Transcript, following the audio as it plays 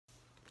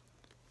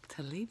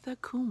Talitha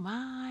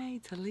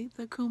Kumai,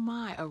 Talitha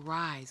Kumai.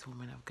 Arise,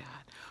 woman of God.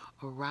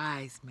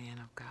 Arise, man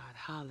of God.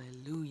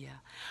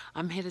 Hallelujah.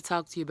 I'm here to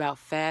talk to you about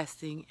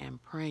fasting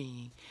and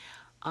praying.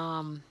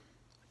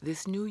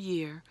 This new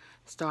year,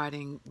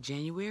 starting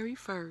January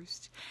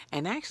 1st,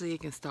 and actually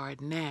it can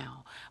start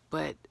now,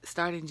 but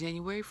starting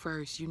January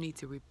 1st, you need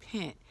to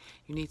repent.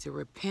 You need to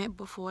repent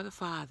before the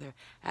Father.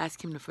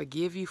 Ask Him to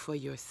forgive you for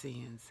your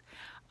sins.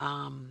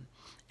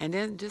 And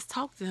then just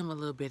talk to Him a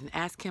little bit and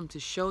ask Him to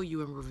show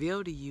you and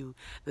reveal to you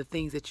the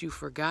things that you've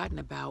forgotten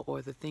about,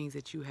 or the things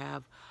that you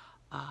have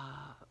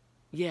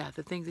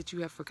the things that you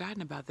have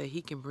forgotten about, that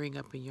He can bring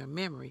up in your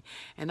memory.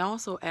 And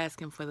also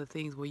ask Him for the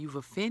things where you've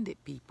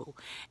offended people,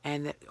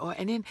 and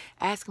then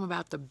ask Him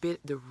about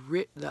the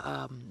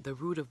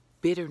root of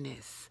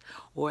bitterness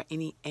or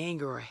any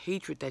anger or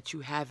hatred that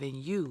you have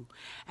in you.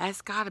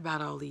 Ask God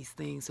about all these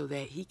things so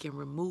that He can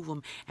remove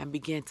them and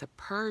begin to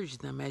purge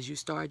them as you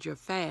start your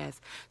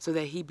fast, so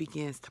that He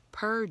begins to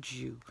purge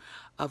you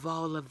of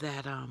all of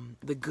that,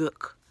 the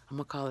gook. I'm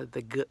going to call it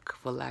the gook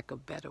for lack of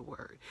a better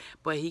word.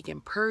 But He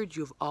can purge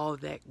you of all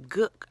that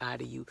gook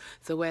out of you.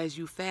 So as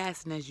you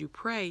fast and as you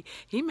pray,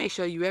 He may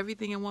show you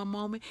everything in one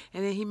moment,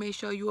 and then He may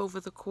show you over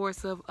the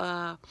course of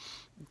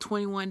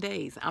 21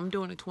 days. I'm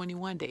doing a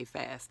 21-day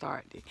fast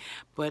starting.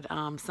 But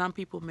some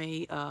people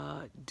may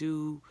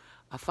do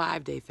a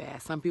 5-day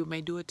fast. Some people may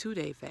do a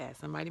 2-day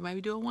fast. Somebody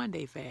might do a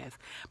 1-day fast.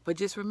 But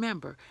just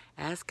remember,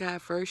 ask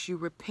God first. You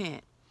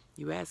repent.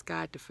 You ask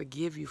God to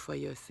forgive you for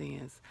your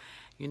sins.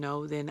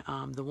 Then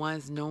the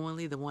ones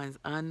knowingly, the ones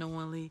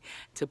unknowingly,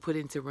 to put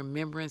into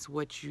remembrance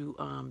what you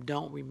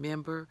don't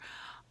remember.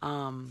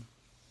 So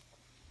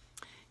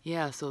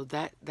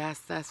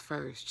that's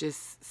first.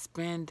 Just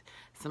spend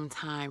some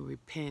time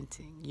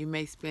repenting. You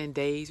may spend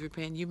days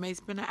repenting. You may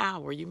spend an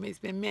hour. You may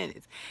spend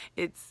minutes.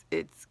 It's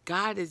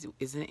God is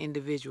an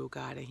individual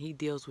God, and He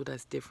deals with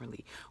us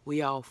differently.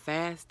 We all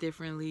fast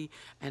differently,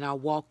 and our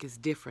walk is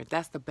different.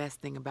 That's the best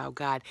thing about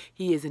God.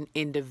 He is an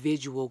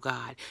individual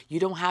God.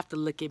 You don't have to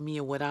look at me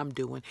and what I'm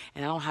doing,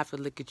 and I don't have to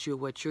look at you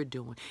and what you're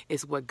doing.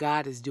 It's what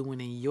God is doing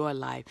in your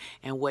life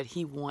and what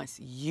He wants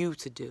you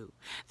to do.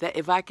 That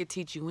if I could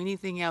teach you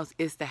anything else,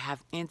 it's to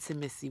have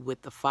intimacy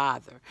with the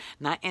Father,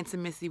 not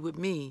intimacy with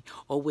me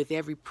or with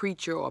every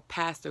preacher or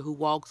pastor who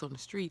walks on the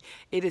street.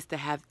 It is to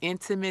have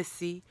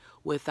intimacy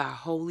with our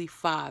Holy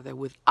Father,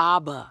 with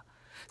Abba,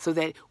 so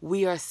that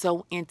we are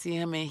so into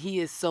Him and He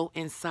is so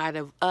inside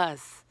of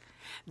us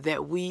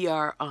that we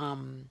are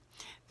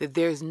that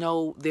there's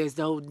no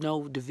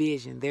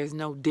division, there's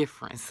no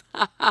difference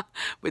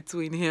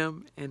between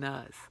Him and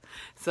us.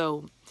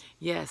 So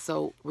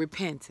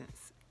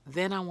repentance.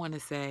 Then I want to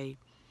say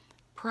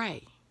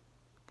pray.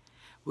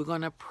 We're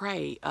going to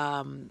pray.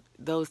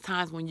 Those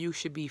times when you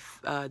should be,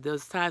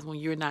 those times when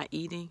you're not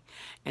eating,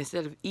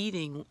 instead of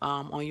eating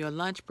on your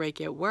lunch break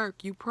at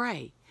work, you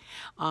pray.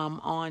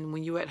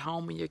 When you're at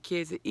home and your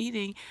kids are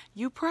eating,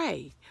 you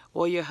pray.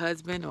 Or your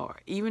husband,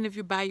 or even if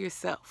you're by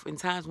yourself, in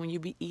times when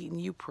you be eating,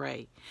 you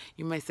pray.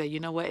 You may say,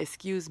 you know what,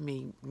 excuse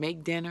me,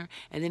 make dinner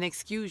and then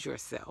excuse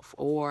yourself.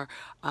 Or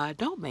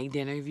don't make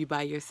dinner if you're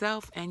by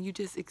yourself, and you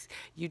just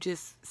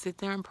sit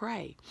there and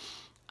pray.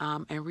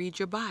 And read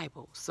your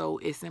Bible. So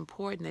it's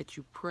important that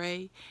you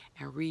pray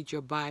and read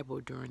your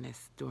Bible during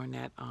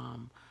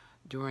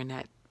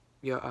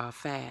your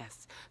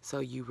fast. So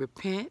you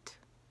repent,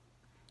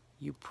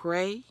 you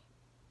pray,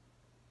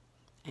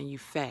 and you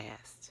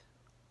fast.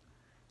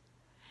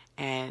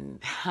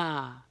 And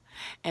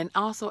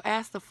also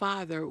ask the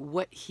Father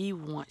what He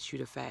wants you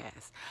to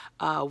fast.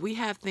 We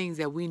have things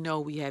that we know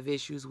we have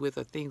issues with,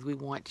 or things we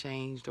want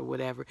changed or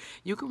whatever.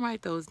 You can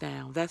write those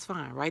down. That's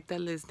fine. Write that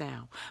list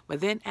down.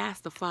 But then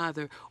ask the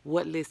Father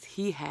what list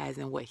He has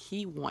and what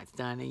He wants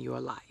done in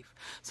your life,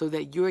 so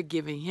that you're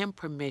giving Him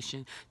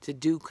permission to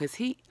do, because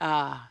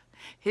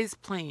His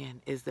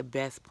plan is the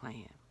best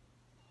plan.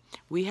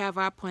 We have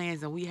our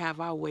plans and we have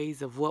our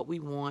ways of what we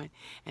want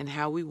and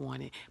how we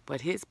want it,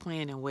 but His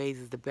plan and ways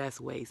is the best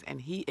ways, and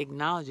He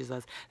acknowledges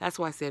us. That's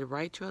why I said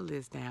write your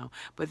list down,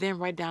 but then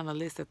write down the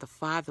list that the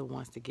Father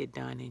wants to get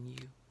done in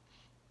you.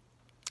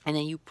 And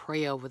then you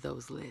pray over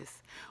those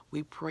lists.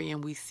 We pray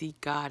and we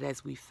seek God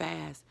as we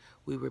fast.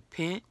 We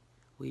repent,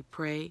 we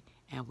pray,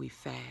 and we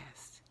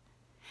fast.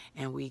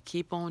 And we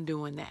keep on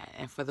doing that.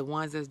 And for the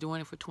ones that's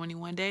doing it for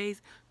 21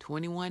 days,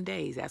 21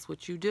 days, that's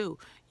what you do.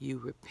 You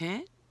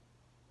repent,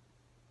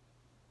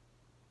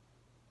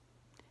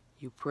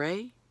 you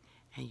pray,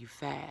 and you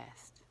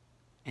fast.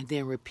 And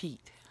then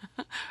repeat.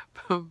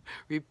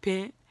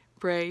 Repent,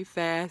 pray,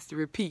 fast,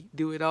 repeat.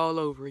 Do it all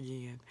over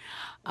again.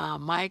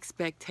 My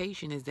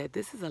expectation is that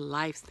this is a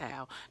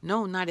lifestyle.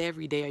 No, not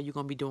every day are you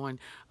going to be doing,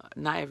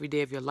 not every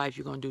day of your life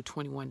you're going to do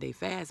 21-day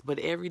fast, but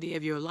every day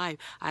of your life,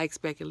 I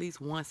expect at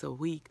least once a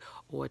week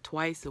or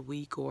twice a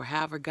week, or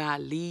however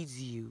God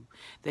leads you,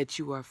 that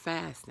you are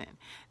fasting.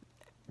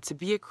 To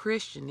be a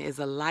Christian is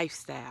a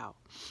lifestyle.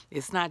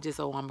 It's not just,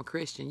 oh, I'm a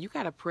Christian. You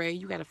got to pray,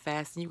 you got to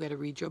fast, and you got to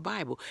read your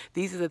Bible.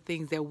 These are the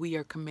things that we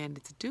are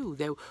commanded to do,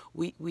 that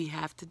we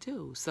have to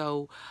do.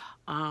 So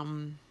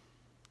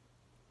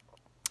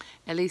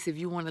At least if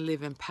you want to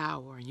live in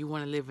power, and you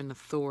want to live in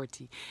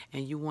authority,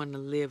 and you want to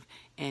live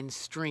in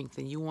strength,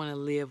 and you want to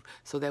live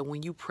so that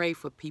when you pray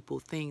for people,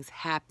 things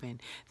happen,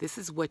 this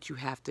is what you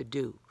have to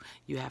do.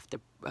 You have to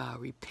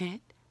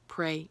repent,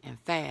 pray, and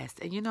fast.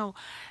 And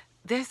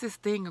there's this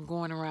thing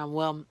going around.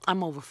 Well,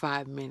 I'm over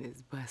 5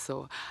 minutes, but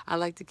so I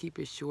like to keep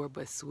it short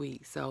but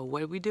sweet. So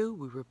what do?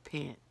 We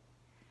repent,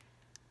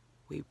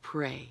 we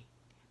pray,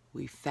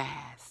 we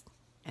fast,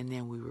 and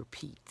then we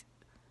repeat.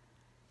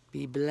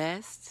 Be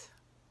blessed.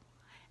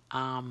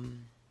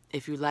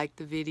 If you like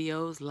the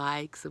videos,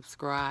 like,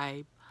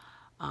 subscribe,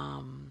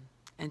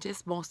 and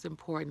just most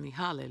importantly,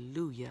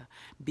 hallelujah,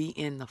 be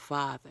in the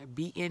Father,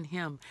 be in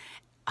Him.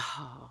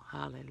 Oh,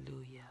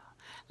 hallelujah.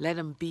 Let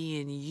Him be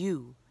in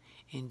you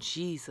in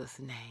Jesus'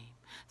 name.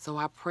 So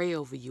I pray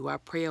over you. I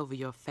pray over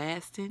your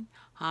fasting.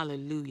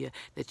 Hallelujah.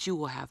 That you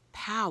will have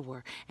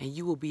power and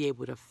you will be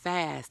able to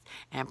fast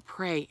and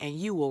pray and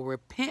you will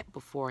repent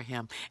before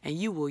Him and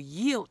you will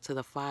yield to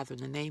the Father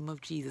in the name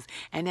of Jesus.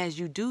 And as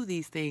you do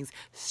these things,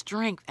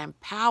 strength and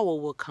power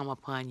will come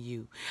upon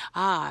you.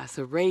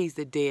 To raise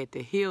the dead,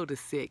 to heal the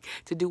sick,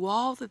 to do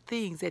all the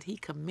things that He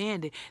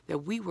commanded that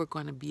we were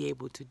going to be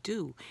able to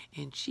do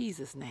in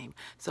Jesus' name.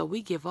 So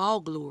we give all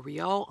glory,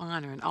 all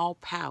honor, and all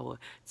power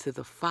to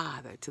the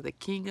Father, to the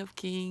King of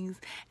Kings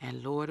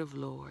and Lord of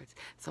Lords.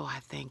 So I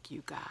thank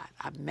you, God.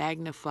 I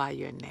magnify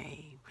your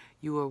name.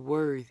 You are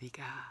worthy,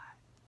 God.